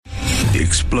The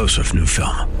explosive new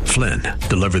film, Flynn,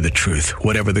 deliver the truth,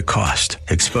 whatever the cost,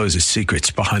 exposes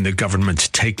secrets behind the government's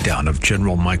takedown of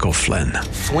General Michael Flynn.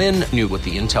 Flynn knew what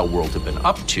the intel world had been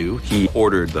up to. He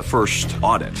ordered the first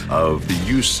audit of the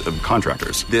use of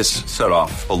contractors. This set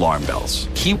off alarm bells.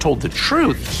 He told the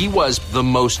truth. He was the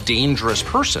most dangerous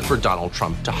person for Donald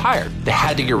Trump to hire. They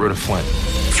had to get rid of Flynn.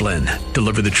 Flynn,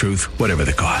 deliver the truth, whatever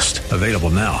the cost. Available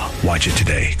now. Watch it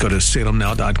today. Go to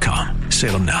salemnow.com.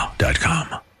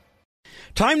 salemnow.com.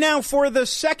 Time now for the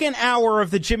second hour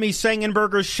of the Jimmy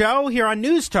Sengenberger Show here on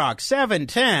News Talk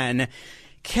 710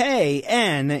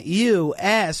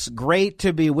 KNUS. Great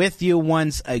to be with you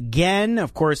once again.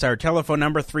 Of course, our telephone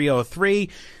number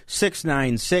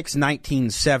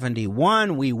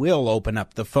 303-696-1971. We will open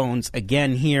up the phones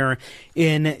again here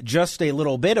in just a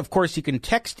little bit. Of course, you can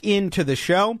text into the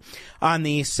show on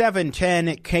the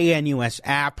 710 KNUS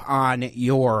app on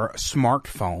your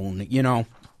smartphone. You know,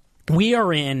 we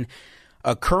are in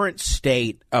a current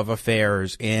state of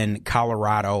affairs in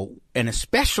Colorado, and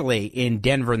especially in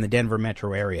Denver and the Denver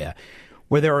metro area,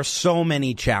 where there are so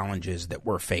many challenges that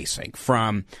we're facing,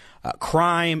 from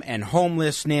crime and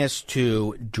homelessness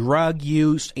to drug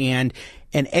use and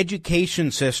an education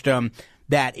system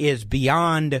that is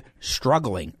beyond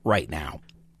struggling right now.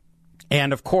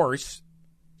 And of course,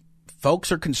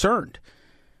 folks are concerned.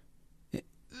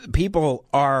 People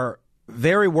are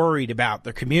very worried about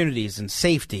their communities and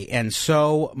safety and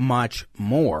so much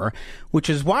more, which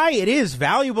is why it is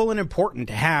valuable and important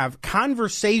to have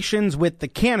conversations with the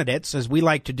candidates, as we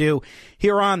like to do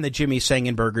here on the Jimmy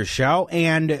Sengenberger Show.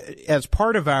 And as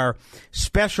part of our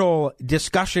special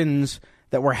discussions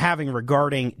that we're having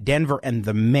regarding Denver and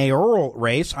the mayoral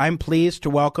race, I'm pleased to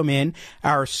welcome in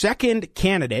our second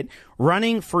candidate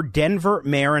running for Denver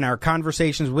mayor. In our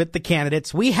conversations with the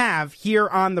candidates, we have here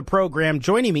on the program,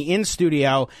 joining me in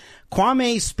studio,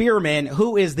 Kwame Spearman,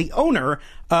 who is the owner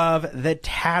of the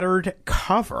Tattered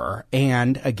Cover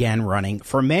and again running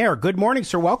for mayor. Good morning,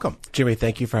 sir. Welcome. Jimmy,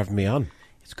 thank you for having me on.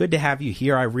 It's good to have you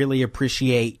here. I really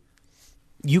appreciate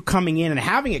you coming in and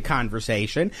having a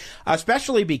conversation,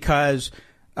 especially because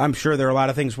I'm sure there are a lot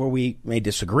of things where we may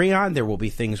disagree on. There will be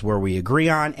things where we agree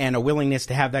on, and a willingness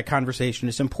to have that conversation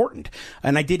is important.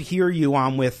 And I did hear you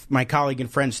on with my colleague and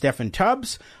friend Stephen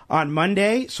Tubbs on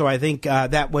Monday, so I think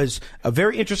that was a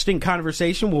very interesting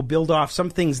conversation. We'll build off some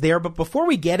things there. But before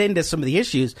we get into some of the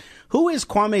issues, who is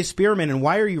Kwame Spearman, and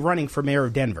why are you running for mayor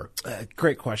of Denver?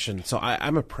 Great question. So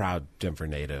I'm a proud Denver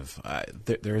native.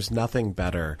 There is nothing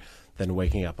better than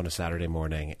waking up on a Saturday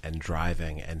morning and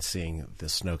driving and seeing the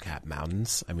snow-capped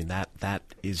mountains. I mean, that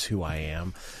is who I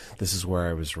am. This is where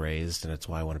I was raised, and it's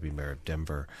why I want to be mayor of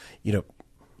Denver. You know,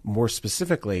 more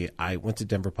specifically, I went to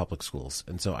Denver Public Schools,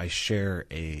 and so I share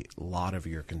a lot of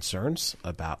your concerns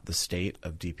about the state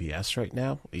of DPS right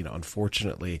now. You know,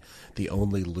 unfortunately, the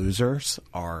only losers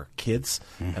are kids,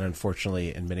 and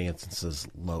unfortunately, in many instances,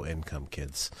 low-income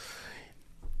kids.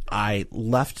 I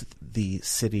left the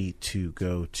city to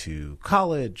go to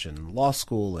college and law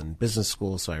school and business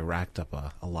school, so I racked up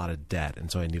a lot of debt,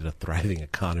 and so I need a thriving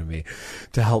economy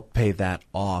to help pay that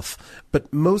off.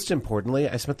 But most importantly,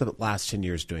 I spent the last 10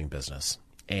 years doing business,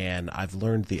 and I've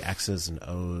learned the X's and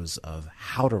O's of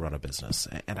how to run a business.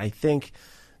 And I think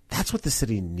that's what the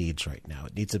city needs right now.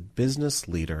 It needs a business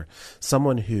leader,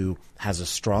 someone who has a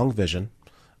strong vision,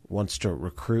 wants to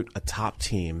recruit a top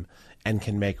team, and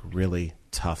can make really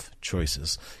tough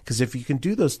choices. Because if you can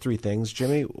do those three things,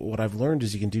 Jimmy, what I've learned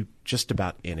is you can do just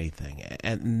about anything.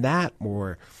 And that,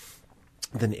 more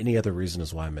than any other reason,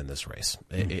 is why I'm in this race.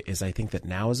 Is I think that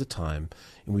now is a time,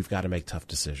 and we've got to make tough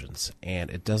decisions. And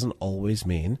it doesn't always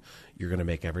mean you're going to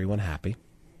make everyone happy.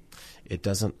 It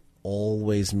doesn't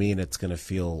always mean it's going to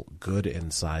feel good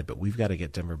inside, but we've got to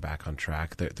get Denver back on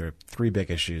track. There are three big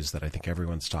issues that I think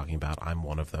everyone's talking about. I'm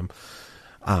one of them.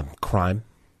 Crime,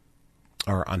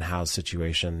 our unhoused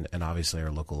situation, and obviously our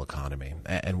local economy.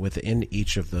 And within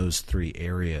each of those three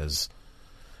areas,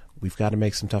 we've got to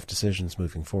make some tough decisions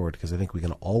moving forward, because I think we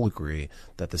can all agree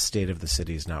that the state of the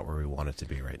city is not where we want it to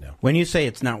be right now. When you say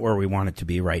it's not where we want it to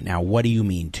be right now, what do you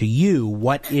mean? To you,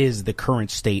 what is the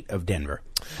current state of Denver?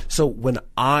 So when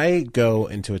I go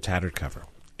into a Tattered Cover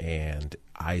and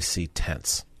I see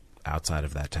tents outside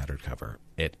of that Tattered Cover,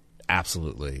 it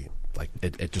absolutely,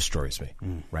 it destroys me,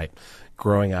 right?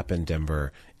 Growing up in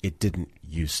Denver, it didn't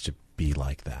used to be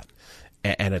like that.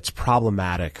 And it's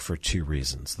problematic for two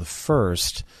reasons. The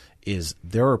first is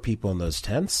there are people in those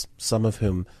tents, some of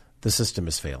whom the system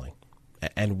is failing.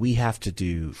 And we have to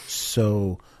do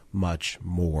so much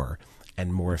more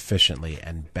and more efficiently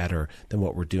and better than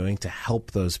what we're doing to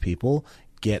help those people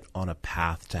get on a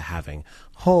path to having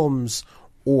homes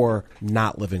or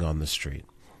not living on the street.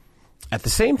 At the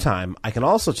same time, I can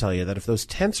also tell you that if those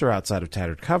tents are outside of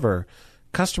tattered cover,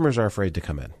 customers are afraid to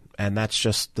come in. And that's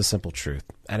just the simple truth.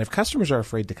 And if customers are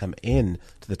afraid to come in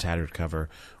to the tattered cover,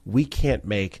 we can't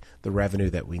make the revenue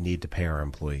that we need to pay our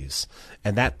employees.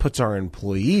 And that puts our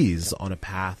employees on a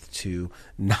path to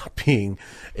not being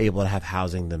able to have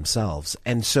housing themselves.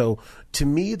 And so to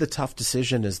me, the tough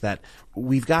decision is that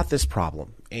we've got this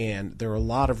problem. And there are a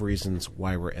lot of reasons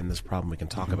why we're in this problem. We can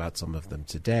talk about some of them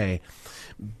today.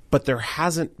 But there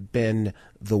hasn't been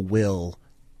the will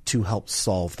to help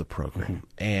solve the program.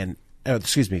 And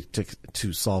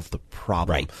to solve the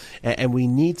problem. Right. And we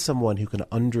need someone who can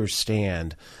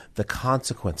understand the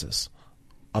consequences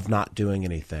of not doing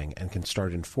anything and can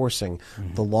start enforcing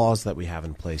the laws that we have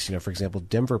in place. For example,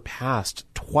 Denver passed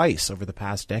twice over the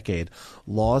past decade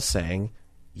laws saying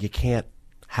you can't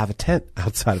have a tent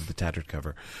outside of the tattered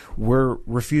cover. We're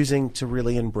refusing to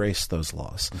really embrace those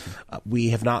laws. We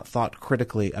have not thought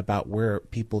critically about where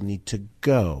people need to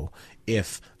go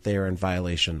if they are in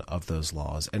violation of those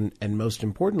laws. And most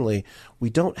importantly, we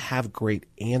don't have great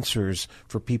answers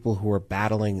for people who are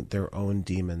battling their own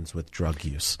demons with drug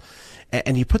use.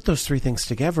 And you put those three things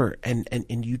together and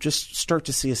you just start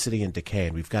to see a city in decay,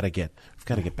 and we've got to get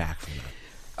back from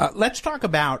that. Let's talk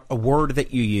about a word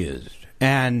that you used.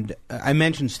 And I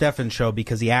mentioned Stefan's show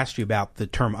because he asked you about the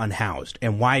term unhoused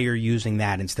and why you're using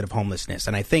that instead of homelessness.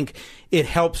 And I think it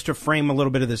helps to frame a little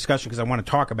bit of the discussion because I want to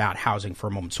talk about housing for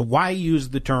a moment. So why use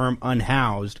the term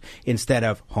unhoused instead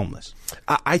of homeless?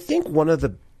 I think one of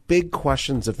the big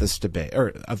questions of this debate, or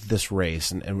of this race,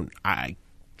 and I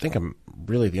think I'm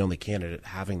really the only candidate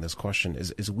having this question,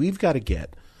 is we've got to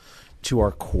get to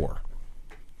our core.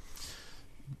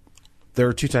 There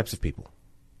are two types of people.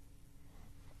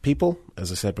 People,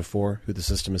 as I said before, who the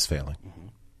system is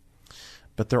failing.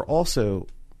 But there are also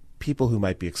people who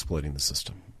might be exploiting the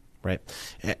system, right?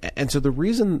 And so the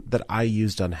reason that I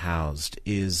used unhoused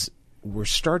is we're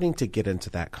starting to get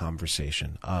into that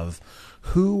conversation of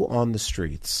who on the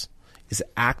streets is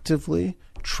actively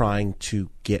trying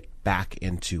to get back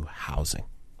into housing.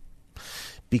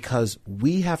 Because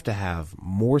we have to have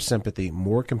more sympathy,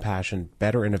 more compassion,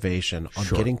 better innovation on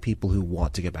getting people who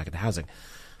want to get back into housing.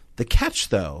 The catch,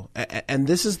 though, and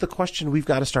this is the question we've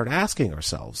got to start asking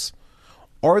ourselves,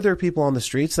 are there people on the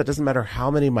streets? That doesn't matter how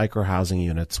many micro-housing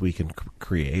units we can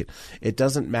create. It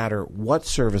doesn't matter what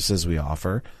services we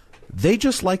offer. They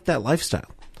just like that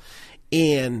lifestyle.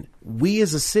 And we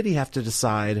as a city have to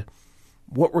decide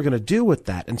what we're going to do with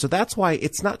that. And so that's why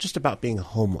it's not just about being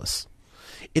homeless.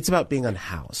 It's about being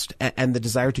unhoused and the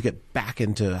desire to get back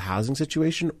into a housing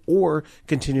situation or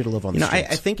continue to live on the streets.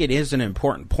 I think it is an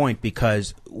important point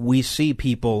because we see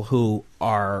people who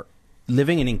are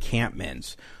living in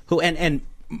encampments who, and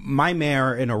my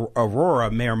mayor in Aurora,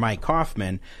 Mayor Mike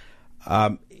Kaufman,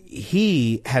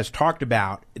 he has talked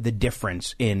about the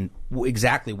difference in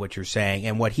exactly what you're saying.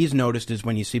 And what he's noticed is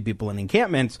when you see people in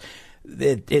encampments,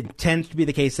 it tends to be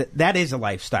the case that is a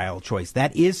lifestyle choice.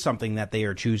 That is something that they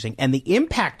are choosing. And the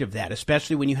impact of that,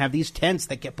 especially when you have these tents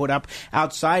that get put up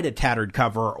outside a tattered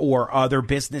cover or other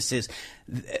businesses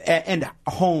and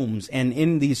homes and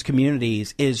in these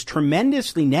communities, is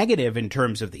tremendously negative in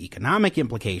terms of the economic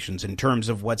implications, in terms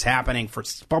of what's happening for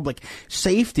public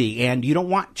safety. And you don't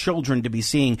want children to be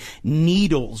seeing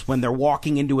needles when they're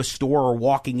walking into a store or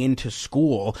walking into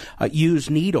school, use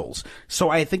needles.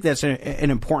 So I think that's an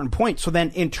important point. So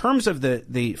then in terms of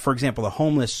the for example, the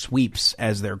homeless sweeps,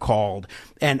 as they're called,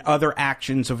 and other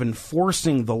actions of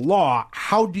enforcing the law,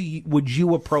 how would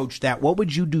you approach that? What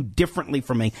would you do differently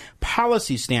from a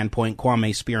policy standpoint,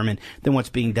 Kwame Spearman, than what's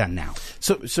being done now?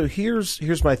 So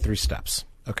here's my 3 steps.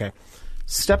 Okay.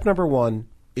 Step number 1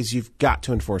 is you've got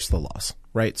to enforce the laws,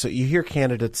 right? So you hear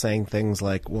candidates saying things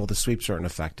like, well, the sweeps aren't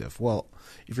effective. Well,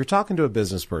 if you're talking to a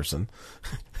business person,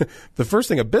 the first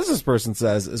thing a business person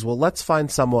says is, well, let's find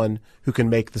someone who can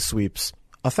make the sweeps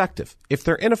effective. If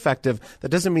they're ineffective, that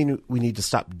doesn't mean we need to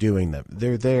stop doing them.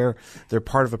 They're there. They're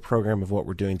part of a program of what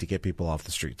we're doing to get people off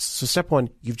the streets. So step 1,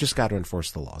 you've just got to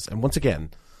enforce the laws. And once again,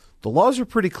 the laws are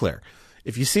pretty clear.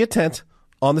 If you see a tent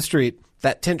on the street,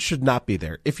 that tent should not be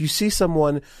there. If you see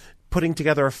someone putting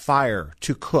together a fire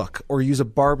to cook or use a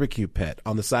barbecue pit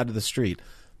on the side of the street,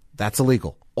 that's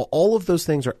illegal. All of those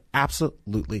things are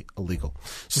absolutely illegal.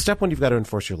 So step 1, you've got to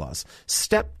enforce your laws.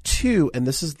 Step 2, and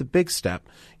this is the big step,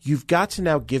 you've got to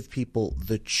now give people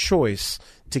the choice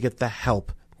to get the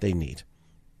help they need.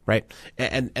 Right.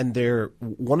 And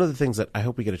one of the things that I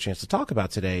hope we get a chance to talk about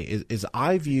today is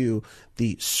I view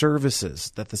the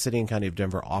services that the city and county of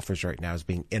Denver offers right now as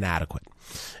being inadequate.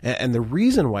 And the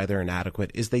reason why they're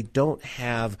inadequate is they don't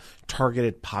have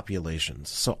targeted populations.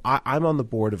 So I'm on the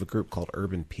board of a group called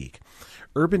Urban Peak.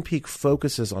 Urban Peak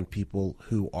focuses on people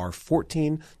who are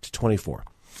 14 to 24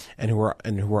 and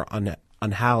who are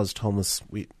unhoused, homeless,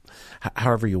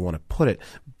 however you want to put it.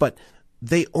 But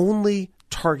they only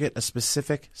target a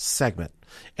specific segment,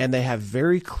 and they have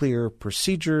very clear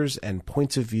procedures and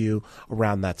points of view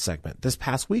around that segment. This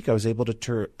past week, I was able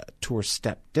to tour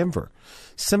Step Denver.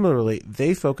 Similarly,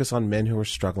 they focus on men who are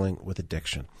struggling with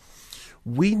addiction.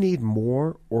 We need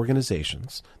more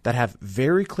organizations that have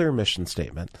very clear mission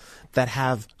statement, that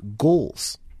have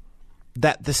goals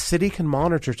that the city can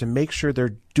monitor to make sure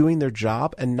they're doing their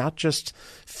job and not just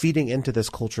feeding into this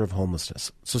culture of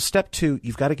homelessness. So step 2,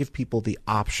 you've got to give people the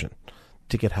option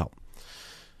to get help.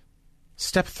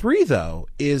 Step 3, though,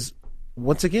 is,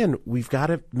 once again, we've got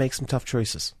to make some tough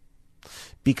choices,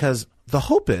 because the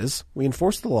hope is we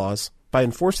enforce the laws. By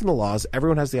enforcing the laws,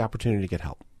 everyone has the opportunity to get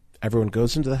help. Everyone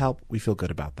goes into the help. We feel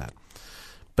good about that.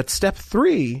 But step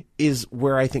 3 is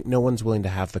where I think no one's willing to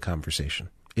have the conversation,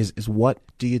 is what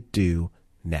do you do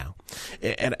now?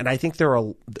 And I think there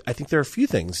are a few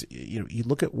things. You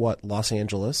look at what Los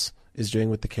Angeles is doing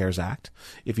with the CARES Act.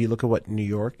 If you look at what New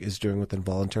York is doing with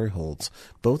involuntary holds,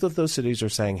 both of those cities are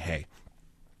saying, hey,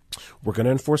 we're going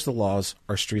to enforce the laws.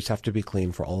 Our streets have to be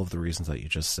clean for all of the reasons that you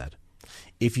just said.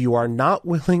 If you are not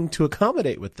willing to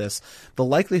accommodate with this, the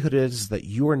likelihood is that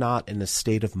you are not in a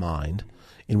state of mind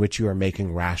in which you are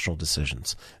making rational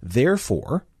decisions.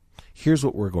 Therefore, here's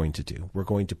what we're going to do. We're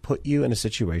going to put you in a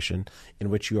situation in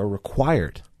which you are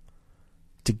required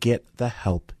to get the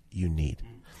help you need.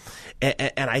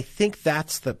 And I think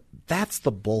that's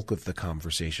the bulk of the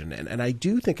conversation. And I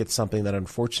do think it's something that,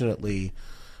 unfortunately,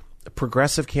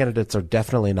 progressive candidates are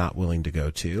definitely not willing to go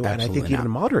to. Absolutely. And I think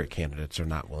even moderate candidates are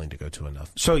not willing to go to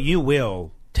enough. So you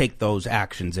will take those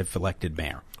actions if elected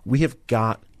mayor? We have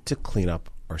got to clean up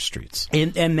our streets.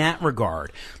 In that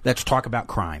regard, let's talk about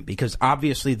crime, because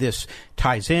obviously this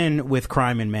ties in with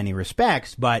crime in many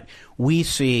respects, but we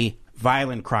see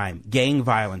violent crime, gang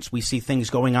violence. We see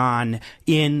things going on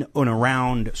in and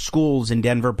around schools in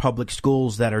Denver, public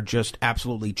schools, that are just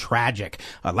absolutely tragic.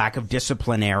 A lack of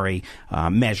disciplinary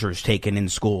measures taken in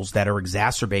schools that are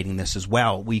exacerbating this as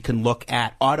well. We can look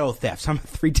at auto thefts. I'm a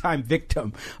 3-time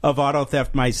victim of auto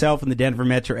theft myself in the Denver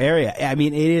metro area. I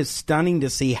mean, it is stunning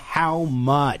to see how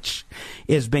much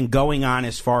has been going on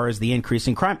as far as the increase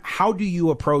in crime. How do you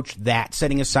approach that,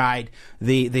 setting aside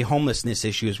the homelessness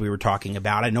issues we were talking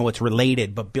about? I know it's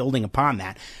related, but building upon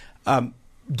that,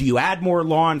 do you add more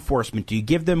law enforcement? Do you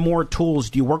give them more tools?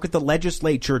 Do you work with the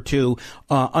legislature to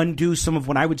undo some of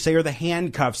what I would say are the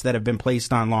handcuffs that have been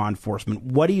placed on law enforcement?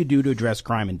 What do you do to address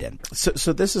crime in Denver?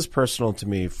 So this is personal to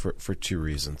me for 2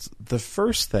 reasons. The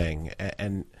first thing,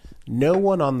 and no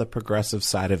one on the progressive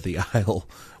side of the aisle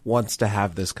wants to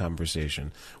have this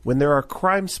conversation. When there are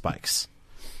crime spikes,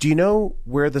 do you know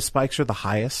where the spikes are the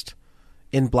highest?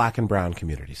 In black and brown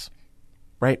communities,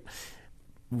 right?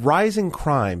 Rising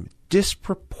crime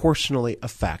disproportionately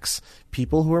affects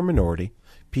people who are minority,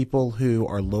 people who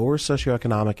are lower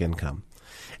socioeconomic income.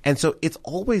 And so it's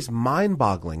always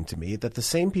mind-boggling to me that the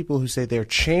same people who say they're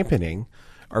championing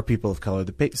our people of color,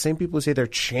 the same people who say they're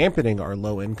championing our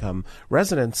low-income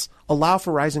residents, allow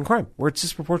for rising crime, where it's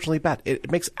disproportionately bad.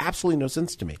 It makes absolutely no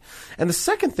sense to me. And the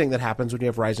second thing that happens when you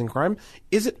have rising crime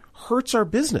is it hurts our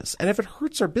business. And if it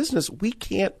hurts our business, we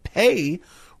can't pay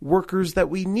workers that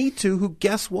we need to, who,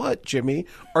 guess what, Jimmy,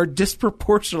 are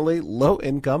disproportionately low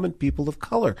income and people of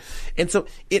color. And so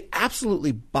it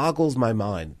absolutely boggles my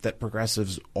mind that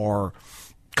progressives are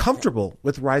comfortable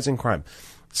with rising crime.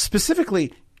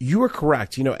 Specifically, you are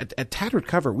correct. You know, at Tattered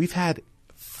Cover, we've had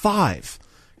 5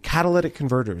 catalytic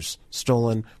converters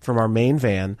stolen from our main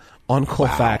van on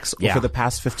Colfax for the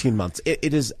past 15 months.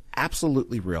 It is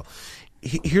absolutely real.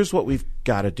 Here's what we've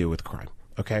got to do with crime.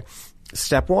 Okay.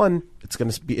 Step 1, it's going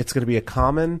to be a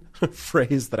common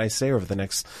phrase that I say over the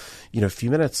next, few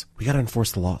minutes. We got to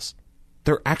enforce the laws.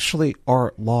 There actually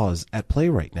are laws at play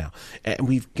right now, and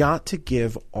we've got to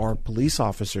give our police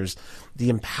officers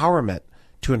the empowerment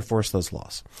to enforce those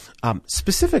laws.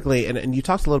 Specifically, and you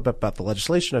talked a little bit about the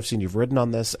legislation. I've seen you've written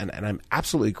on this, and I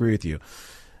absolutely agree with you.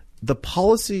 The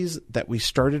policies that we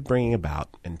started bringing about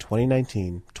in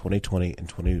 2019, 2020, and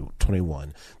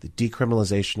 2021, the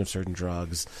decriminalization of certain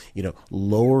drugs,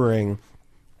 lowering,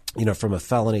 from a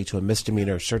felony to a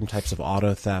misdemeanor, certain types of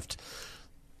auto theft,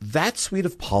 that suite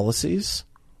of policies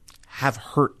have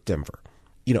hurt Denver.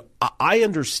 I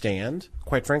understand,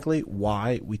 quite frankly,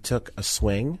 why we took a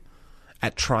swing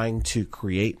at trying to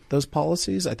create those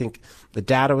policies. I think the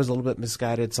data was a little bit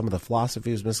misguided. Some of the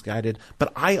philosophy was misguided.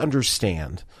 But I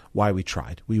understand why we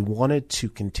tried. We wanted to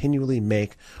continually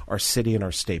make our city and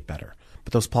our state better.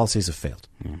 But those policies have failed.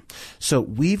 So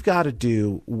we've got to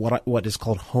do what is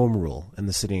called home rule in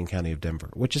the city and county of Denver,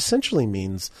 which essentially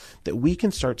means that we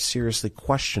can start seriously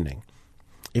questioning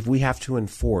if we have to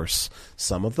enforce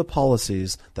some of the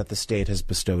policies that the state has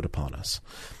bestowed upon us.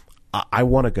 I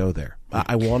want to go there.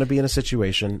 I want to be in a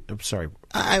situation. I'm sorry.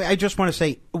 I just want to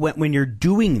say, when you're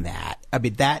doing that, I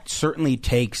mean, that certainly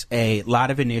takes a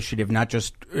lot of initiative, not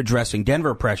just addressing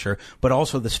Denver pressure, but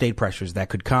also the state pressures that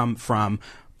could come from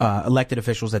elected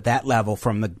officials at that level,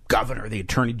 from the governor, the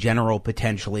attorney general,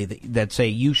 potentially, that say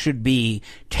you should be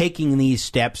taking these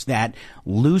steps that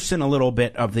loosen a little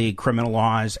bit of the criminal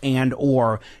laws and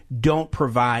or don't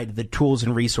provide the tools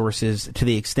and resources to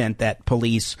the extent that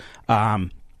police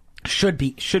should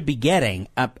be getting.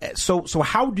 So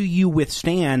how do you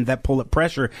withstand that pull-up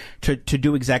pressure to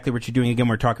do exactly what you're doing? Again,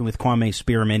 we're talking with Kwame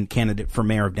Spearman, candidate for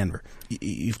mayor of Denver.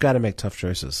 You've got to make tough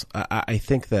choices. I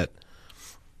think that,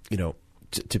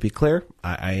 to be clear,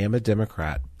 I am a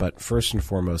Democrat, but first and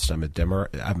foremost, I'm a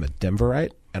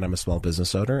Denverite, and I'm a small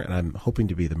business owner, and I'm hoping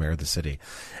to be the mayor of the city.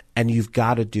 And you've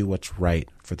got to do what's right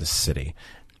for the city.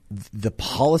 The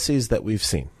policies that we've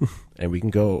seen, and we can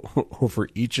go over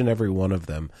each and every one of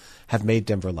them, have made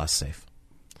Denver less safe.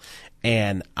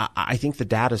 And I think the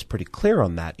data is pretty clear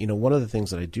on that. One of the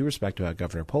things that I do respect about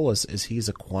Governor Polis is he's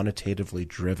a quantitatively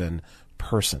driven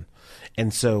person.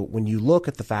 And so when you look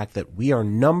at the fact that we are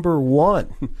number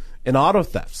one in auto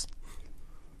thefts,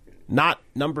 not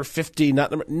number 50,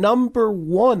 not number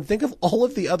one. Think of all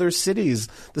of the other cities,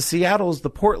 the Seattles, the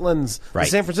Portlands, the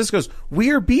San Franciscos.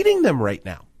 We are beating them right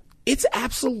now. It's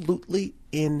absolutely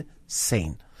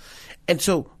insane. And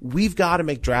so we've got to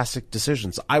make drastic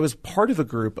decisions. I was part of a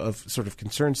group of sort of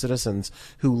concerned citizens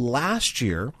who last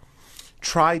year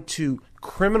tried to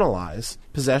criminalize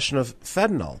possession of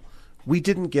fentanyl. We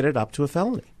didn't get it up to a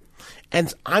felony.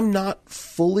 And I'm not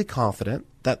fully confident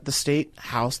that the state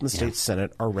House and the state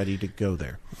Senate are ready to go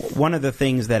there. One of the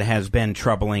things that has been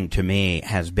troubling to me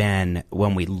has been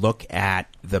when we look at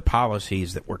the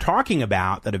policies that we're talking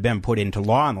about that have been put into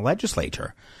law in the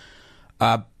legislature.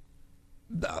 A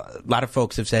lot of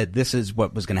folks have said this is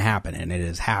what was going to happen, and it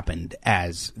has happened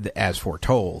as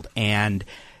foretold. And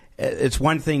it's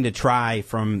one thing to try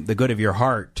from the good of your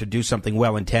heart to do something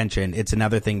well-intentioned. It's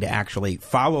another thing to actually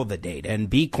follow the data and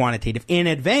be quantitative in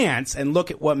advance and look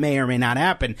at what may or may not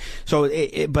happen. So,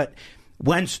 but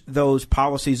once those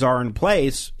policies are in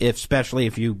place, especially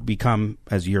if you become,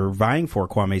 as you're vying for,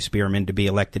 Kwame Spearman, to be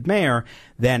elected mayor,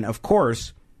 then, of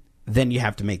course, then you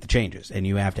have to make the changes, and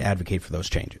you have to advocate for those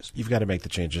changes. You've got to make the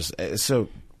changes. So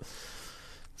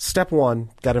step one,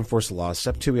 got to enforce the laws.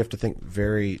 Step two, we have to think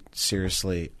very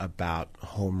seriously about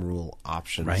home rule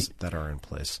options that are in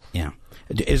place. Yeah.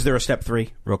 Is there a step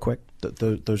three, real quick?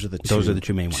 Those are the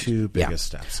two main ones. Two biggest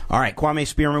steps. All right, Kwame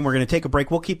Spearman, we're going to take a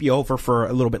break. We'll keep you over for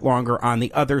a little bit longer on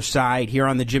the other side here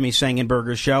on the Jimmy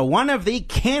Sangenberger Show. One of the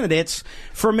candidates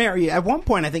for mayor. At one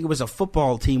point, I think it was a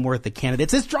football team worth of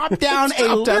candidates. It's dropped down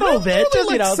a little bit.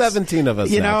 Just, 17 of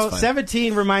us.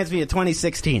 17 reminds me of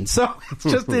 2016. So it's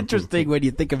just interesting when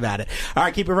you think about it. All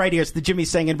right, keep it right here. It's the Jimmy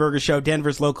Sangenberger Show,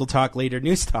 Denver's local talk leader,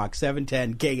 News Talk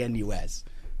 710 KNUS.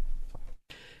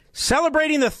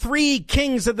 Celebrating the three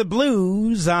kings of the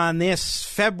blues on this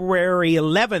February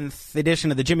 11th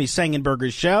edition of the Jimmy Sangenberger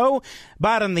Show.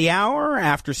 Bottom of the hour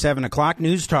after 7 o'clock.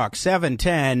 News Talk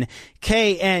 710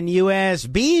 KNUS.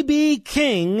 B.B.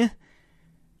 King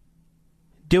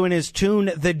doing his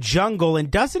tune, The Jungle.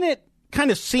 And doesn't it kind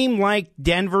of seem like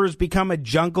Denver's become a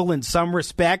jungle in some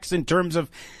respects in terms of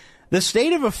the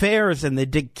state of affairs and the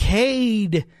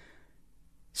decayed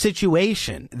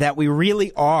situation that we really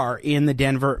are in the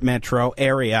Denver metro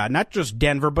area? Not just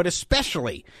Denver, but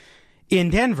especially in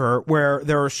Denver, where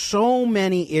there are so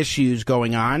many issues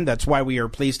going on. That's why we are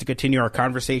pleased to continue our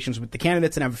conversations with the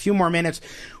candidates and have a few more minutes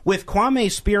with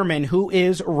Kwame Spearman, who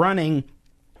is running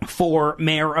for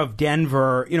mayor of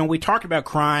Denver. We talked about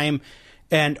crime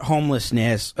and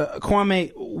homelessness.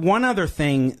 Kwame, one other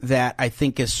thing that I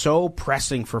think is so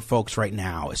pressing for folks right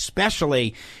now,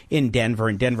 especially in Denver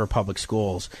and Denver public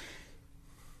schools,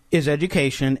 is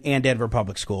education and Denver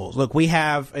public schools. Look, we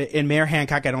have, in Mayor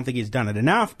Hancock, I don't think he's done it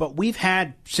enough, but we've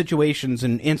had situations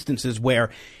and instances where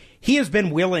he has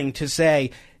been willing to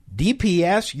say,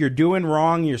 DPS, you're doing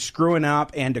wrong, you're screwing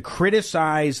up, and to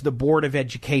criticize the Board of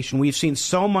Education. We've seen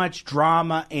so much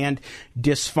drama and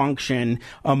dysfunction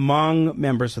among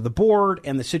members of the board,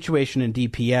 and the situation in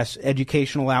DPS.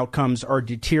 Educational outcomes are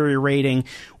deteriorating.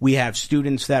 We have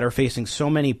students that are facing so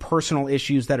many personal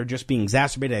issues that are just being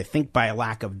exacerbated, I think, by a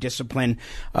lack of discipline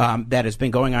that has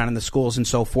been going on in the schools and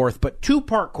so forth. But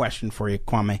two-part question for you,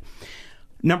 Kwame.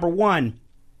 Number one,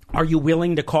 are you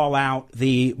willing to call out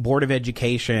the Board of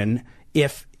Education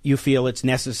if you feel it's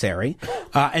necessary?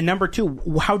 And number two,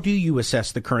 how do you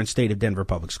assess the current state of Denver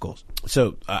Public Schools?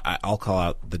 So I'll call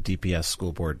out the DPS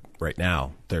school board right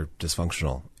now. They're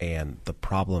dysfunctional, and the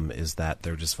problem is that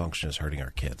their dysfunction is hurting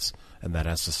our kids, and that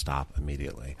has to stop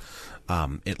immediately.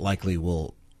 It likely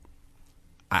will.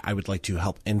 I would like to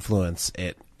help influence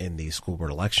it in the school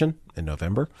board election in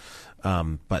November,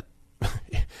 but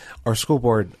our school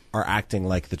board are acting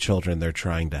like the children they're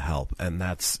trying to help, and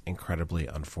that's incredibly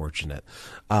unfortunate.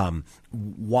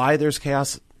 Why there's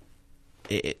chaos?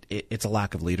 It's a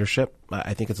lack of leadership.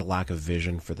 I think it's a lack of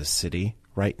vision for the city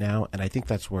right now, and I think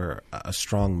that's where a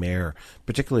strong mayor,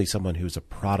 particularly someone who's a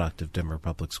product of Denver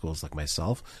Public Schools like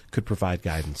myself, could provide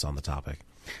guidance on the topic.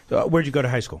 Where'd you go to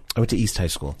high school? I went to East High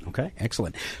School. Okay,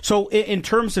 excellent. So in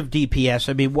terms of DPS,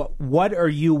 I mean, what are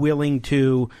you willing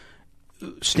to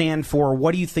stand for?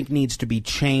 What do you think needs to be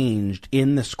changed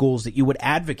in the schools that you would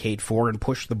advocate for and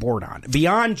push the board on,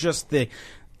 beyond just the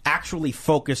actually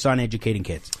focus on educating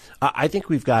kids? I think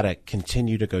we've got to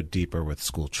continue to go deeper with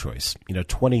school choice.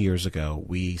 20 years ago,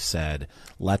 we said,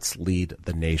 let's lead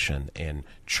the nation in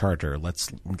charter.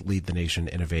 Let's lead the nation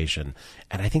in innovation.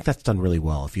 And I think that's done really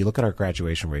well. If you look at our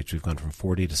graduation rates, we've gone from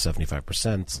 40 to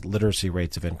 75%. Literacy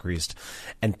rates have increased.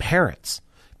 And parents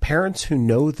who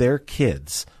know their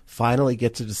kids finally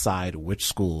get to decide which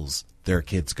schools their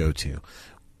kids go to.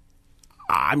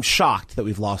 I'm shocked that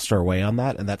we've lost our way on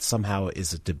that, and that somehow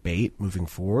is a debate moving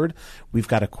forward. We've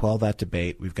got to quell that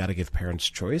debate. We've got to give parents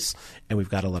choice, and we've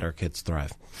got to let our kids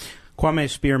thrive. Kwame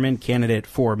Spearman, candidate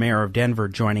for mayor of Denver,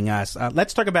 joining us.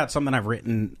 Let's talk about something I've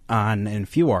written on in a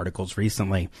few articles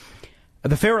recently.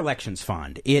 The Fair Elections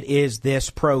Fund. It is this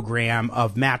program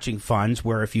of matching funds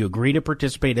where if you agree to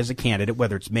participate as a candidate,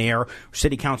 whether it's mayor, or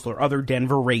city council, or other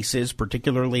Denver races,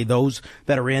 particularly those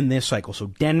that are in this cycle, so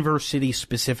Denver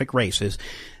city-specific races,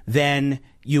 then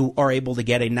you are able to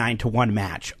get a 9-to-1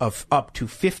 match of up to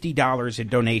 $50 in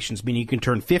donations, meaning you can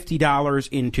turn $50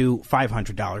 into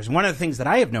 $500. And one of the things that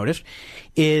I have noticed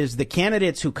is the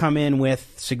candidates who come in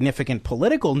with significant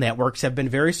political networks have been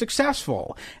very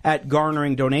successful at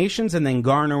garnering donations and then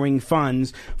garnering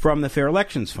funds from the Fair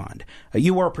Elections Fund.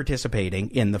 You are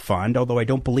participating in the fund, although I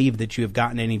don't believe that you have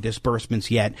gotten any disbursements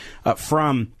yet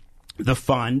from the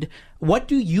fund. What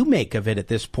do you make of it at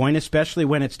this point, especially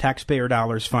when it's taxpayer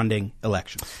dollars funding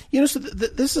elections? So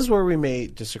this is where we may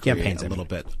disagree a little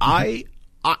bit. I'm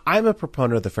a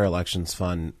proponent of the Fair Elections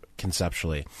Fund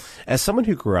conceptually. As someone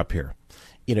who grew up here,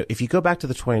 if you go back to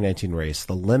the 2019 race,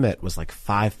 the limit was like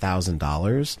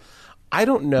 $5,000. I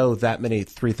don't know that many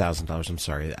 $3,000. I'm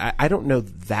sorry. I don't know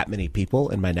that many people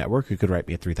in my network who could write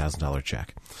me a $3,000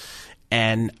 check.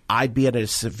 And I'd be at a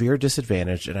severe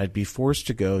disadvantage, and I'd be forced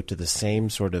to go to the same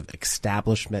sort of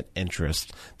establishment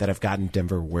interest that have gotten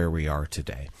Denver where we are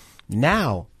today.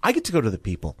 Now, I get to go to the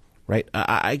people, right?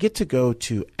 I get to go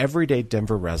to everyday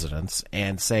Denver residents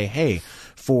and say, hey,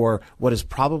 for what is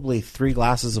probably 3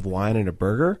 glasses of wine and a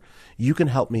burger, you can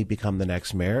help me become the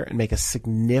next mayor and make a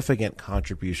significant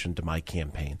contribution to my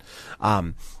campaign.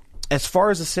 As far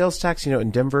as the sales tax,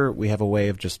 in Denver, we have a way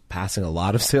of just passing a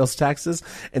lot of sales taxes.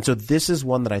 And so this is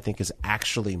one that I think is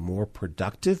actually more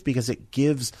productive because it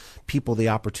gives people the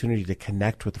opportunity to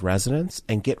connect with residents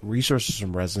and get resources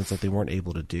from residents that they weren't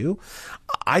able to do.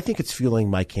 I think it's fueling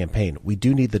my campaign. We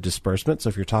do need the disbursement. So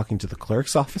if you're talking to the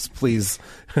clerk's office, please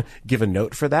give a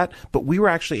note for that. But we were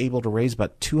actually able to raise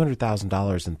about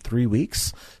 $200,000 in 3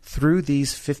 weeks through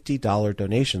these $50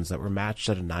 donations that were matched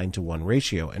at a 9-to-1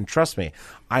 ratio. And trust me,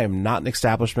 I am not an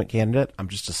establishment candidate. I'm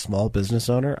just a small business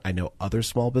owner. I know other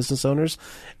small business owners,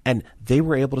 and they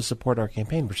were able to support our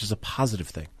campaign, which is a positive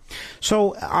thing.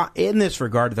 So in this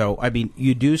regard, though, I mean,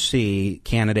 you do see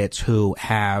candidates who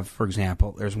have, for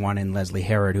example, there's one in Leslie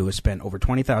Herod who has spent over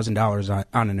 $20,000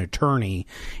 on an attorney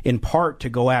in part to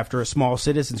go after a small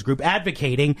citizens group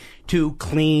advocating to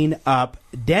clean up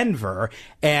Denver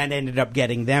and ended up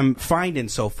getting them fined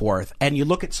and so forth. And you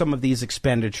look at some of these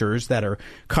expenditures that are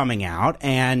coming out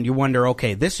and you wonder,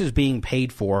 okay, this is being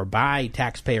paid for by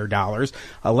taxpayer dollars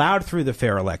allowed through the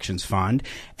Fair Elections Fund.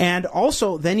 And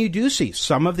also then you do see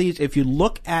some of these, if you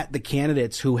look at the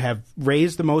candidates who have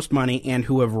raised the most money and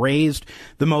who have raised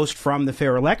the most from the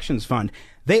Fair Elections Fund,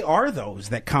 they are those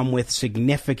that come with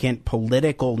significant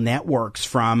political networks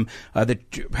from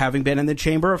having been in the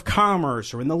Chamber of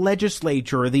Commerce or in the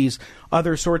legislature or these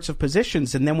other sorts of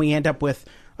positions. And then we end up with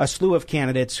a slew of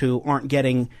candidates who aren't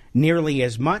getting nearly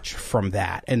as much from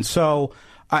that. And so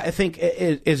I think,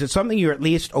 is it something you're at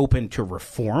least open to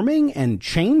reforming and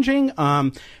changing?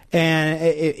 And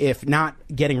if not,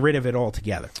 getting rid of it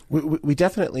altogether? We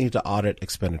definitely need to audit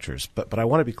expenditures. But I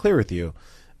want to be clear with you.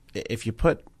 If you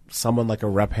put someone like a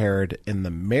Rep. Herod in the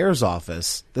mayor's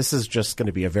office, this is just going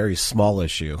to be a very small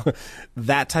issue.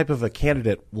 That type of a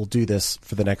candidate will do this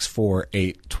for the next 4,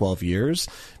 8, 12 years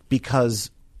because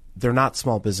they're not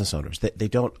small business owners. They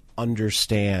don't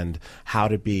understand how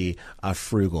to be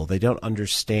frugal. They don't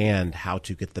understand how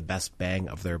to get the best bang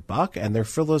of their buck, and they're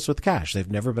frivolous with cash.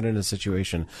 They've never been in a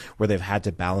situation where they've had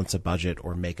to balance a budget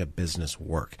or make a business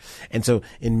work. And so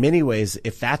in many ways,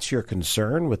 if that's your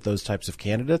concern with those types of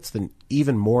candidates, then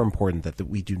even more important that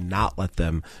we do not let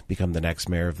them become the next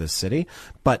mayor of this city.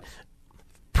 But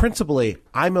principally,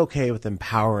 I'm okay with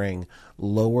empowering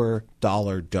lower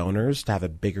dollar donors to have a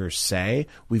bigger say.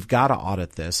 We've got to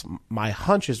audit this. My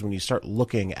hunch is when you start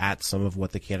looking at some of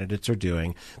what the candidates are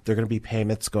doing, there are going to be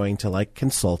payments going to like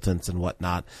consultants and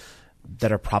whatnot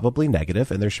that are probably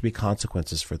negative, and there should be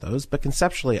consequences for those. But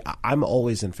conceptually, I'm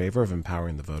always in favor of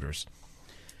empowering the voters.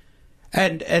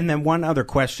 And then one other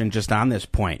question just on this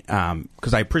point,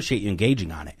 because I appreciate you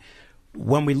engaging on it.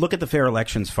 When we look at the Fair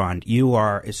Elections Fund, you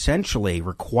are essentially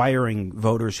requiring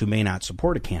voters who may not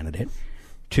support a candidate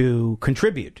to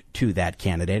contribute to that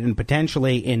candidate, and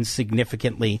potentially in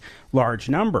significantly large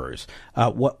numbers.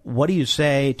 What do you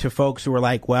say to folks who are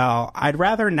like, well, I'd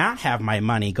rather not have my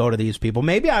money go to these people.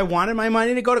 Maybe I wanted my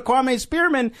money to go to Kwame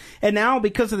Spearman, and now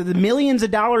because of the millions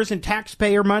of dollars in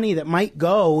taxpayer money that might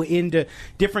go into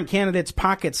different candidates'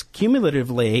 pockets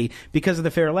cumulatively because of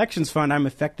the Fair Elections Fund, I'm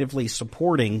effectively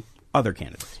supporting other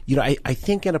candidates. You know, I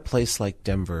think in a place like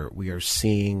Denver, we are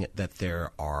seeing that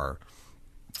there are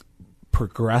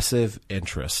progressive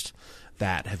interests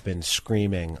that have been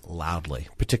screaming loudly,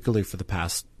 particularly for the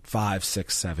past 5,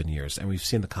 6, 7 years, and we've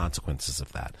seen the consequences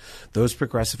of that. Those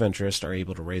progressive interests are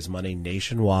able to raise money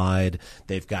nationwide.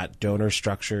 They've got donor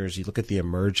structures. You look at the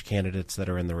Emerge candidates that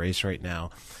are in the race right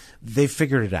now. They've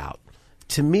figured it out.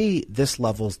 To me, this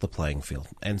levels the playing field.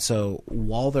 And so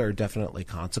while there are definitely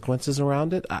consequences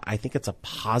around it, I think it's a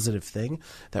positive thing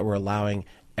that we're allowing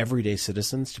everyday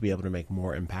citizens to be able to make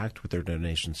more impact with their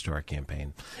donations to our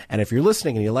campaign. And if you're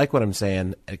listening and you like what I'm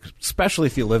saying, especially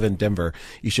if you live in Denver,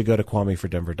 you should go to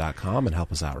KwameForDenver.com and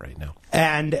help us out right now.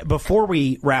 And before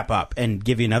we wrap up and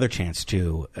give you another chance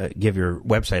to give your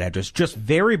website address, just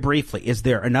very briefly, is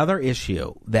there another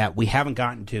issue that we haven't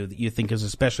gotten to that you think is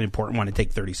especially important? Want to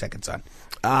take 30 seconds on?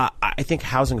 I think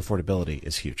housing affordability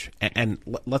is huge. And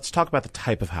let's talk about the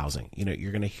type of housing. You know,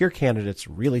 you're going to hear candidates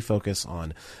really focus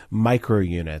on micro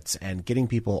units and getting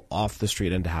people off the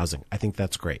street into housing. I think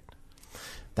that's great.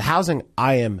 The housing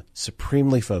I am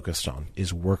supremely focused on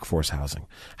is workforce housing,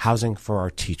 housing for our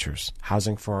teachers,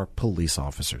 housing for our police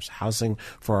officers, housing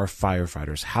for our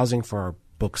firefighters, housing for our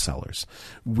booksellers.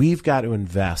 We've got to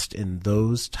invest in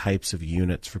those types of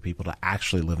units for people to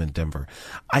actually live in Denver.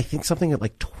 I think something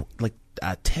like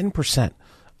 10%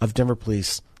 of Denver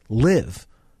police live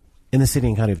in the city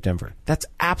and county of Denver. That's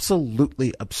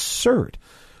absolutely absurd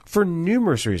for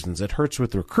numerous reasons. It hurts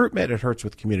with recruitment. It hurts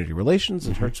with community relations.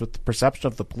 It hurts with the perception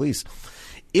of the police.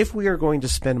 If we are going to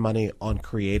spend money on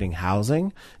creating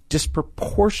housing,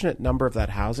 disproportionate number of that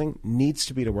housing needs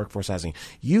to be to workforce housing.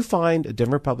 You find a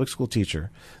Denver public school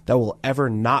teacher that will ever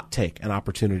not take an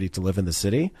opportunity to live in the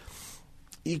city,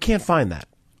 you can't find that.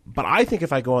 But I think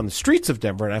if I go on the streets of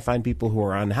Denver and I find people who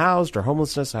are unhoused or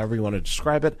homelessness, however you want to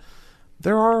describe it,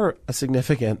 there are a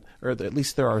significant, or at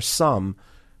least there are some,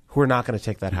 who are not going to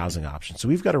take that housing option. So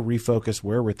we've got to refocus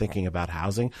where we're thinking about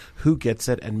housing, who gets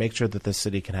it, and make sure that this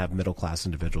city can have middle-class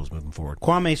individuals moving forward.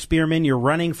 Kwame Spearman, you're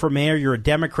running for mayor. You're a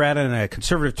Democrat on a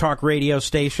conservative talk radio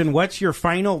station. What's your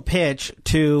final pitch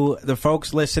to the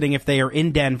folks listening if they are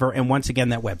in Denver? And once again,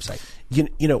 that website. You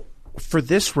know, for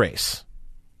this race,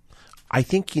 I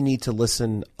think you need to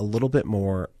listen a little bit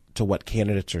more to what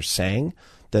candidates are saying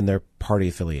than their party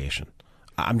affiliation.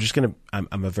 I'm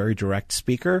a very direct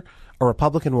speaker. A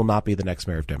Republican will not be the next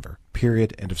mayor of Denver.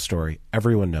 Period. End of story.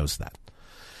 Everyone knows that.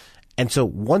 And so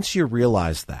once you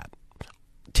realize that,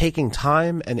 taking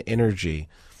time and energy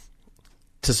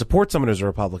to support someone who's a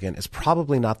Republican is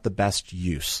probably not the best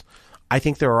use. I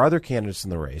think there are other candidates in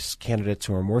the race, candidates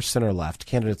who are more center left,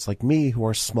 candidates like me who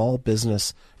are small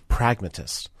business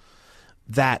pragmatists,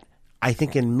 that I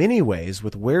think in many ways,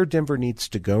 with where Denver needs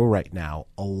to go right now,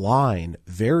 align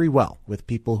very well with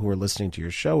people who are listening to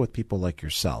your show, with people like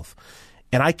yourself.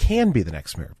 And I can be the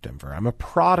next mayor of Denver. I'm a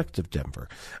product of Denver.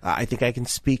 I think I can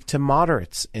speak to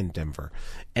moderates in Denver.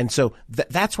 And so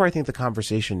that's where I think the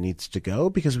conversation needs to go,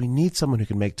 because we need someone who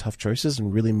can make tough choices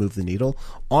and really move the needle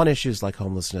on issues like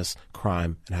homelessness,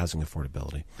 crime, and housing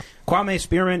affordability. Kwame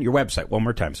Spearman, your website. One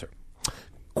more time, sir.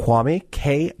 Kwame,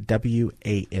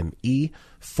 Kwame,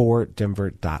 for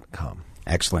Denver.com.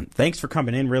 Excellent. Thanks for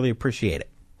coming in. Really appreciate it.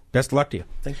 Best of luck to you.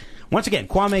 Thank you. Once again,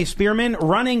 Kwame Spearman,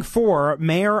 running for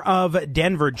mayor of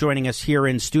Denver, joining us here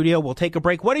in studio. We'll take a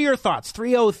break. What are your thoughts?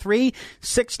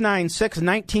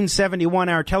 303-696-1971,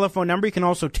 our telephone number. You can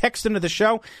also text into the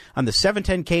show on the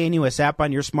 710 KNUS app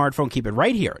on your smartphone. Keep it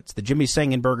right here. It's the Jimmy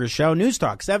Sengenberger Show. News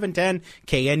Talk 710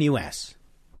 KNUS.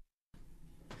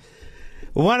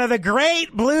 One of the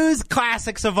great blues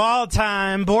classics of all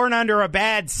time, Born Under a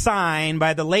Bad Sign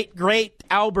by the late, great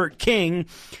Albert King.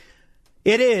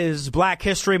 It is Black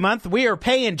History Month. We are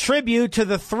paying tribute to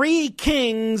the three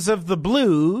kings of the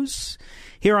blues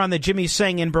here on the Jimmy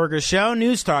Sengenberger Show.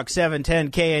 News Talk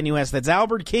 710 KNUS. That's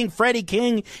Albert King, Freddie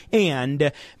King,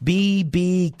 and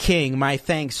B.B. King. My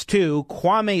thanks to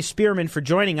Kwame Spearman for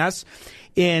joining us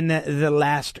in the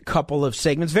last couple of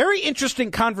segments. Very interesting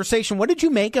conversation. What did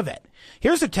you make of it?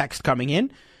 Here's a text coming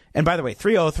in. And by the way,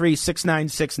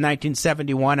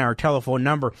 303-696-1971, our telephone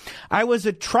number. I was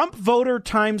a Trump voter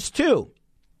 ×2.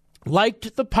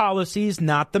 Liked the policies,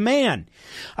 not the man.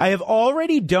 I have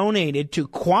already donated to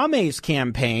Kwame's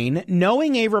campaign,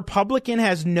 knowing a Republican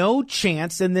has no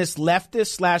chance in this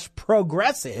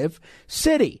leftist/progressive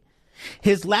city.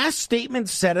 His last statement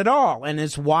said it all and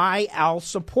is why I'll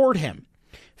support him.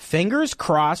 Fingers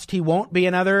crossed he won't be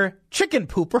another chicken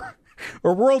pooper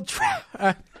or world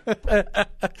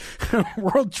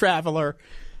traveler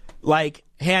like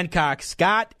Hancock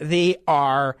Scott, the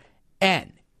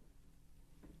RN.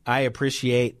 I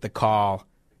appreciate the call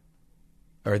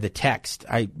or the text.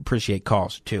 I appreciate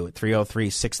calls, too, at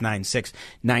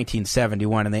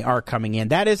 303-696-1971, and they are coming in.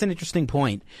 That is an interesting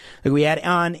point. We had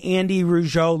on Andy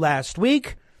Rougeau last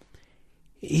week.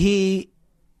 He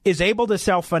is able to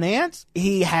self-finance.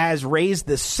 He has raised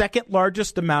the second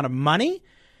largest amount of money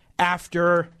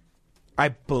after, I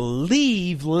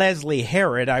believe, Leslie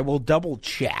Herod. I will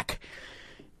double-check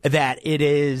that it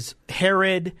is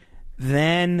Herod,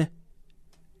 then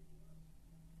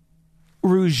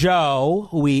Rougeau,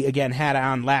 who we, again, had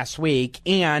on last week,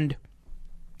 and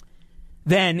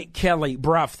then Kelly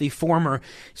Brough, the former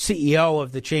CEO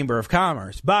of the Chamber of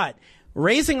Commerce. But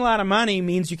raising a lot of money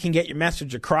means you can get your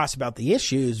message across about the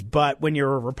issues, but when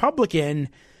you're a Republican,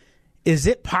 is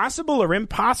it possible or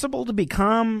impossible to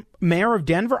become mayor of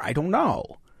Denver? I don't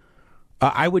know.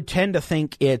 I would tend to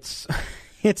think it's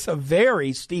a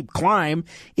very steep climb,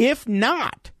 if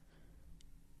not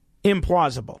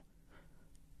implausible.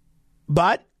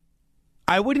 But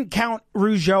I wouldn't count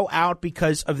Rougeau out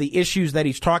because of the issues that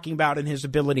he's talking about and his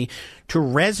ability to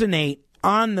resonate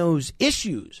on those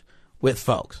issues with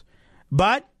folks.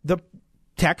 But the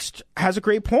text has a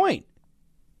great point.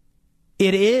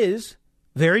 It is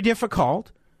very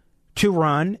difficult to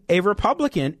run a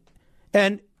Republican,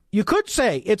 and you could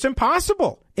say it's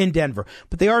impossible in Denver,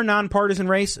 but they are nonpartisan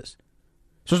races.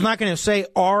 So it's not going to say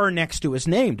R next to his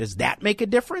name. Does that make a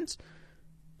difference?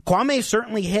 Kwame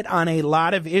certainly hit on a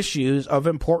lot of issues of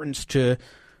importance to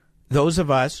those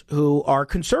of us who are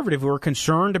conservative, who are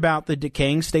concerned about the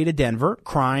decaying state of Denver,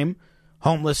 crime,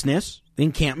 homelessness,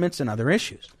 encampments, and other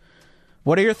issues.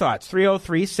 What are your thoughts?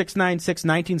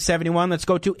 303-696-1971. Let's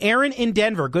go to Aaron in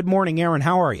Denver. Good morning, Aaron.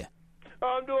 How are you?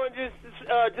 I'm doing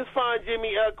just fine,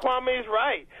 Jimmy. Kwame is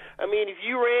right. I mean, if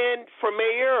you ran for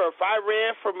mayor or if I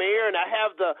ran for mayor and I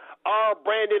have the R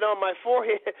branded on my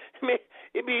forehead, I mean,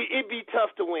 it'd be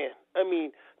tough to win. I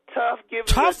mean,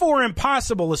 tough or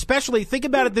impossible, especially think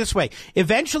about it this way.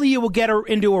 Eventually you will get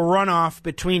into a runoff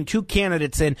between two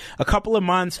candidates in a couple of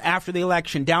months after the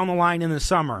election, down the line in the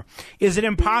summer. Is it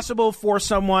impossible for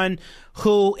someone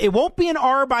who, it won't be an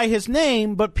R by his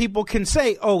name, but people can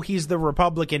say, oh, he's the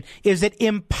Republican. Is it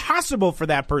impossible for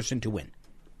that person to win?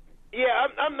 Yeah,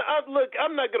 look,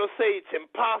 I'm not going to say it's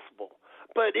impossible,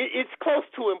 but it's close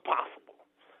to impossible.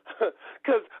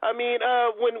 Because, I mean,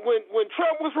 when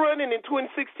Trump was running in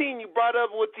 2016, you brought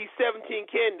up with these 17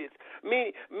 candidates.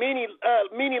 Many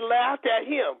laughed at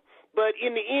him. But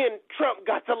in the end, Trump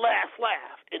got the last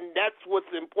laugh, and that's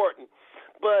what's important.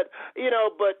 But,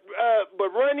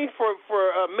 but running for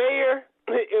mayor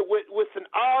with an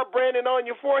R branded on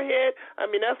your forehead, I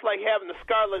mean, that's like having the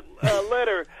scarlet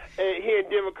letter here in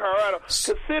Denver, Colorado.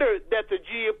 Consider that the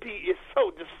GOP is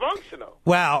so dysfunctional. dysfunctional.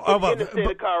 Well, in the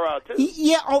state of Colorado, too.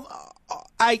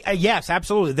 Yeah, yes,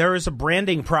 absolutely. There is a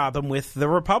branding problem with the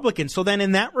Republicans. So then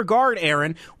in that regard,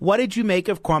 Aaron, what did you make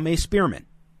of Kwame Spearman?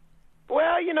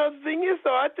 Well, the thing is,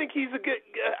 though, I think he's a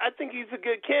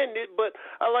good candidate, but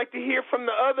I'd like to hear from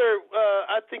the other.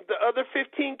 I think the other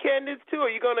 15 candidates too. Are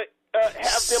you going to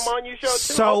have them on your show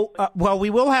too? So, well, we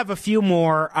will have a few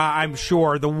more, I'm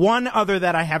sure. The one other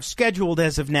that I have scheduled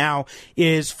as of now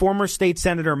is former State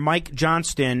Senator Mike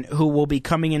Johnston, who will be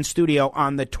coming in studio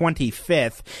on the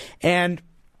 25th, and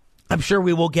I'm sure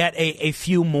we will get a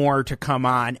few more to come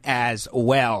on as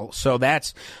well. So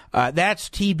that's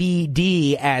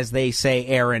TBD, as they say,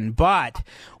 Aaron. But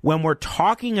when we're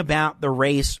talking about the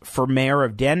race for mayor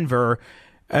of Denver,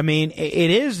 I mean,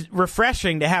 it is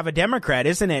refreshing to have a Democrat,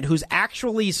 isn't it, who's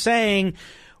actually saying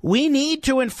we need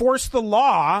to enforce the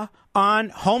law on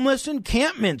homeless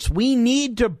encampments. We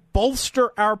need to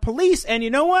bolster our police. And you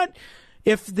know what?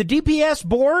 If the DPS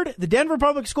board, the Denver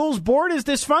Public Schools board, is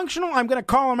dysfunctional, I'm going to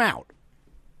call them out.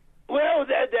 Well,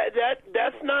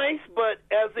 that's nice, but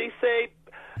as they say,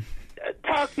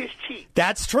 talk is cheap.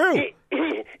 That's true.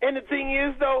 And the thing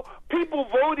is, though, people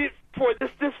voted for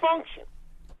this dysfunction.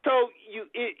 So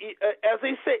as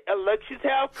they say, elections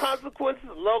have consequences,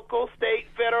 local, state,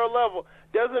 federal level.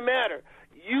 Doesn't matter.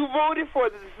 You voted for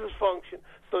this dysfunction.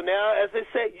 So now, as they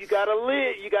say, you got to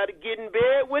live. You got to get in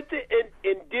bed with it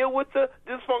and deal with the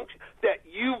dysfunction that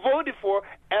you voted for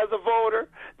as a voter.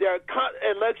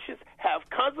 Elections have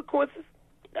consequences.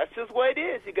 That's just what it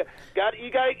is. You got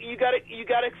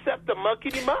to accept the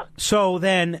muckety muck. So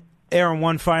then, Aaron,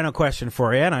 one final question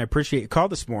for you, and I appreciate your call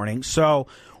this morning. So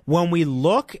when we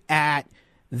look at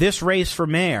this race for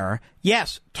mayor,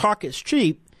 yes, talk is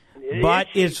cheap, but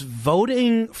is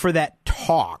voting for that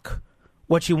talk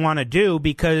what you want to do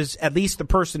because at least the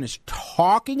person is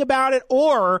talking about it,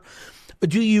 or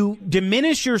do you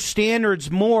diminish your standards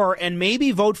more and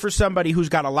maybe vote for somebody who's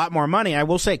got a lot more money? I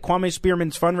will say Kwame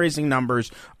Spearman's fundraising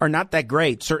numbers are not that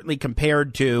great, certainly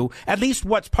compared to at least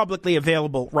what's publicly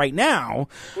available right now,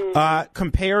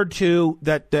 compared to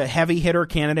the heavy hitter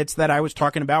candidates that I was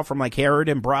talking about from like Herod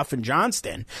and Brough and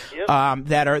Johnston,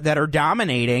 that are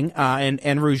dominating, and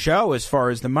Rougeau as far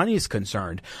as the money is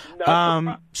concerned.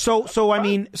 So I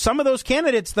mean, some of those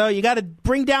candidates though, you got to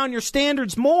bring down your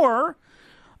standards more,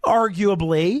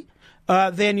 arguably,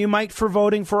 than you might for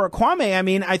voting for a Kwame. I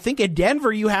mean, I think in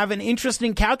Denver you have an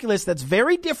interesting calculus that's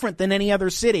very different than any other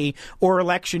city or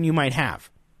election you might have.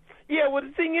 Yeah, well,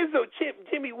 the thing is, though,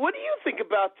 Jimmy, what do you think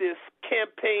about this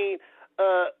campaign,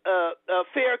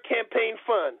 fair campaign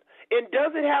fund? And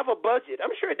does it have a budget?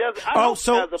 I'm sure it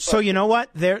does. So you know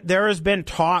what? There has been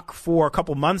talk for a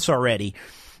couple months already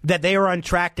that they are on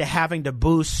track to having to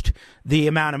boost the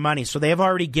amount of money. So they have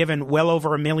already given well over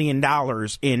 $1 million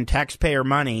in taxpayer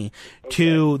money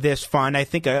to this fund. I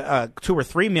think $2 or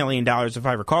 $3 million, if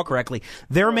I recall correctly.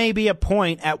 There may be a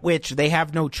point at which they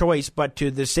have no choice but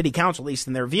to, the city council, at least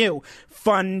in their view,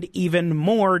 fund even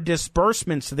more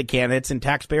disbursements to the candidates in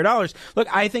taxpayer dollars. Look,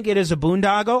 I think it is a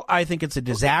boondoggle. I think it's a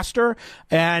disaster.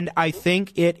 And I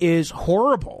think it is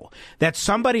horrible that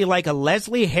somebody like a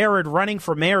Leslie Herod running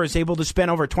for mayor is able to spend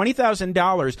over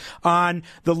 $20,000 on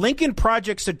the Lincoln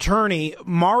Project's attorney,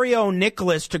 Mario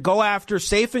Nicholas, to go after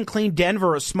Safe and Clean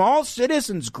Denver, a small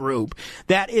citizens group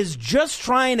that is just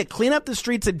trying to clean up the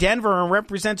streets of Denver and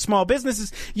represent small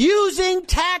businesses using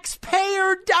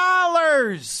taxpayer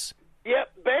dollars.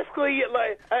 Yep, basically, and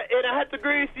I have to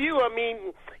agree with you. I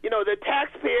mean, the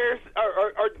taxpayers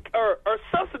are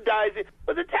subsidizing,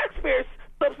 but the taxpayers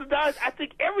subsidize, I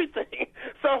think, everything.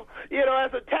 So,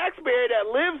 as a taxpayer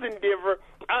that lives in Denver,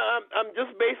 I'm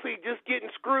just basically just getting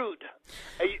screwed,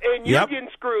 and you're getting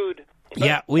screwed.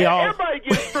 Yeah, everybody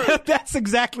gets screwed. That's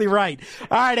exactly right.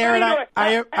 All right, Aaron,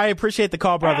 I appreciate the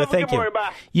call, brother. Thank you. Morning,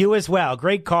 bye. You as well.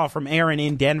 Great call from Aaron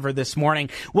in Denver this morning.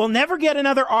 We'll never get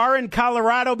another R in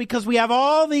Colorado because we have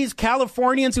all these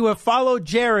Californians who have followed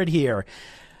Jared here.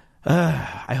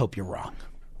 I hope you're wrong.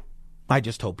 I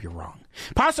just hope you're wrong.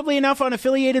 Possibly enough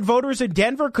unaffiliated voters in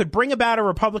Denver could bring about a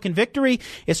Republican victory,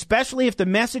 especially if the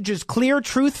message is clear,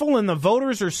 truthful, and the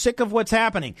voters are sick of what's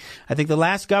happening. I think the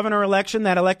last governor election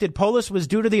that elected Polis was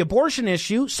due to the abortion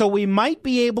issue, so we might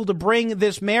be able to bring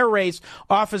this mayor race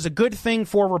off as a good thing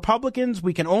for Republicans.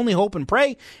 We can only hope and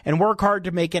pray and work hard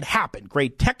to make it happen.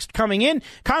 Great text coming in.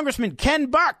 Congressman Ken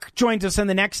Buck joins us in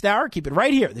the next hour. Keep it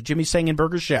right here, the Jimmy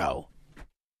Sengenberger Show.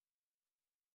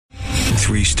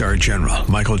 3-star general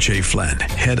Michael J. Flynn,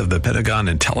 head of the Pentagon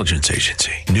Intelligence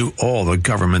Agency, knew all the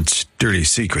government's dirty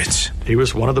secrets. He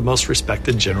was one of the most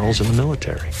respected generals in the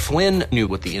military. Flynn knew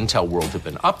what the intel world had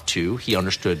been up to. He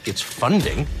understood its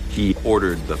funding. He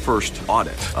ordered the first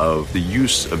audit of the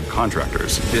use of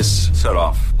contractors. This set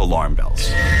off alarm bells.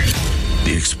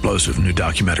 The explosive new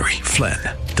documentary, Flynn,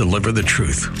 Deliver the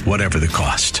Truth, Whatever the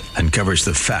Cost, uncovers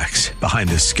the facts behind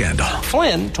this scandal.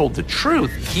 Flynn told the truth.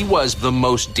 He was the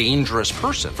most dangerous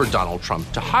person for Donald Trump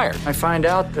to hire. I find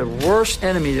out the worst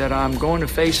enemy that I'm going to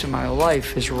face in my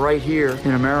life is right here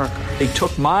in America. They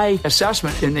took my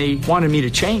assessment and they wanted me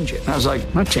to change it. And I was like,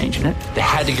 I'm not changing it. They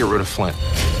had to get rid of Flynn.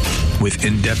 With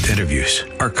in-depth interviews,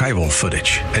 archival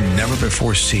footage, and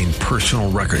never-before-seen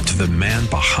personal records of the man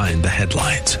behind the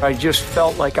headlines. I just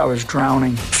felt like I was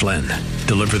drowning. Flynn,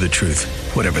 Deliver the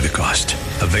Truth, Whatever the Cost.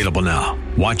 Available now.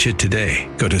 Watch it today.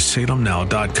 Go to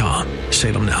salemnow.com.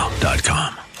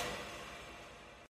 salemnow.com.